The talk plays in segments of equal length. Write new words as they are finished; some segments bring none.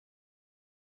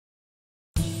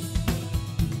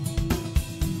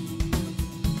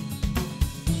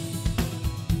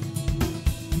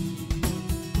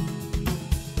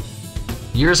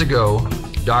Years ago,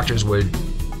 doctors would,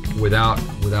 without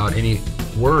any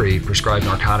worry, prescribe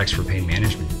narcotics for pain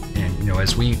management. And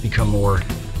as we become more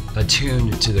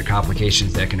attuned to the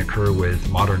complications that can occur with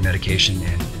modern medication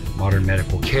and modern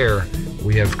medical care,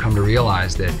 we have come to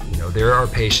realize that there are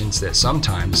patients that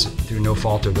sometimes, through no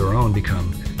fault of their own,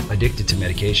 become addicted to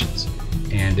medications.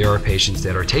 And there are patients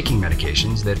that are taking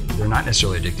medications that they're not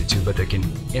necessarily addicted to, but that can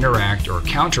interact or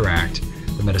counteract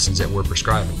the medicines that we're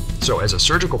prescribing. So as a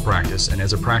surgical practice and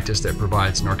as a practice that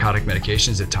provides narcotic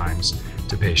medications at times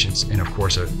to patients, and of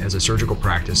course as a surgical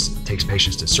practice takes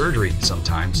patients to surgery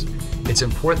sometimes, it's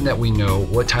important that we know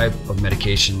what type of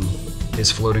medication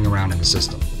is floating around in the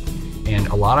system. And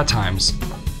a lot of times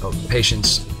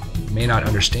patients may not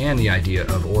understand the idea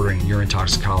of ordering urine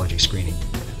toxicology screening.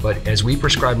 But as we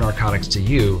prescribe narcotics to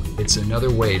you, it's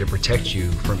another way to protect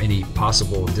you from any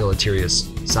possible deleterious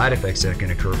side effects that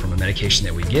can occur from a medication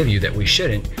that we give you that we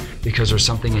shouldn't, because there's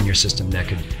something in your system that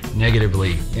could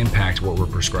negatively impact what we're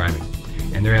prescribing.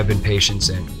 And there have been patients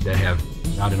that have,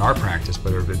 not in our practice,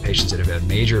 but there have been patients that have had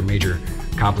major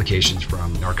complications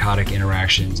from narcotic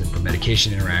interactions and from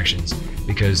medication interactions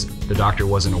because the doctor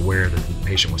wasn't aware that the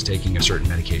patient was taking a certain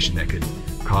medication that could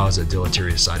cause a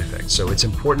deleterious side effect. So it's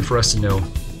important for us to know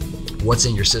what's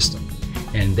in your system,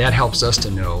 and that helps us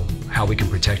to know how we can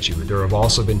protect you. There have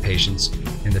also been patients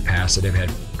in the past that have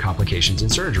had complications in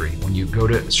surgery. When you go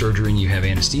to surgery and you have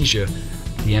anesthesia,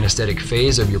 the anesthetic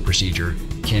phase of your procedure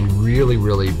can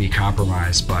really be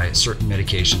compromised by certain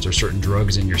medications or certain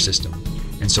drugs in your system.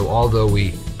 And so although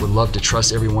we would love to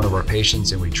trust every one of our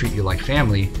patients and we treat you like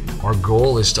family, our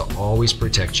goal is to always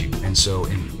protect you. And so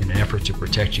in an effort to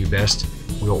protect you best,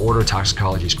 we'll order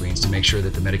toxicology screens to make sure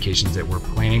that the medications that we're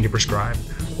planning to prescribe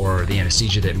or the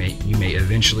anesthesia that you may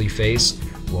eventually face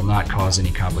will not cause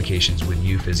any complications with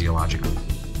you physiologically.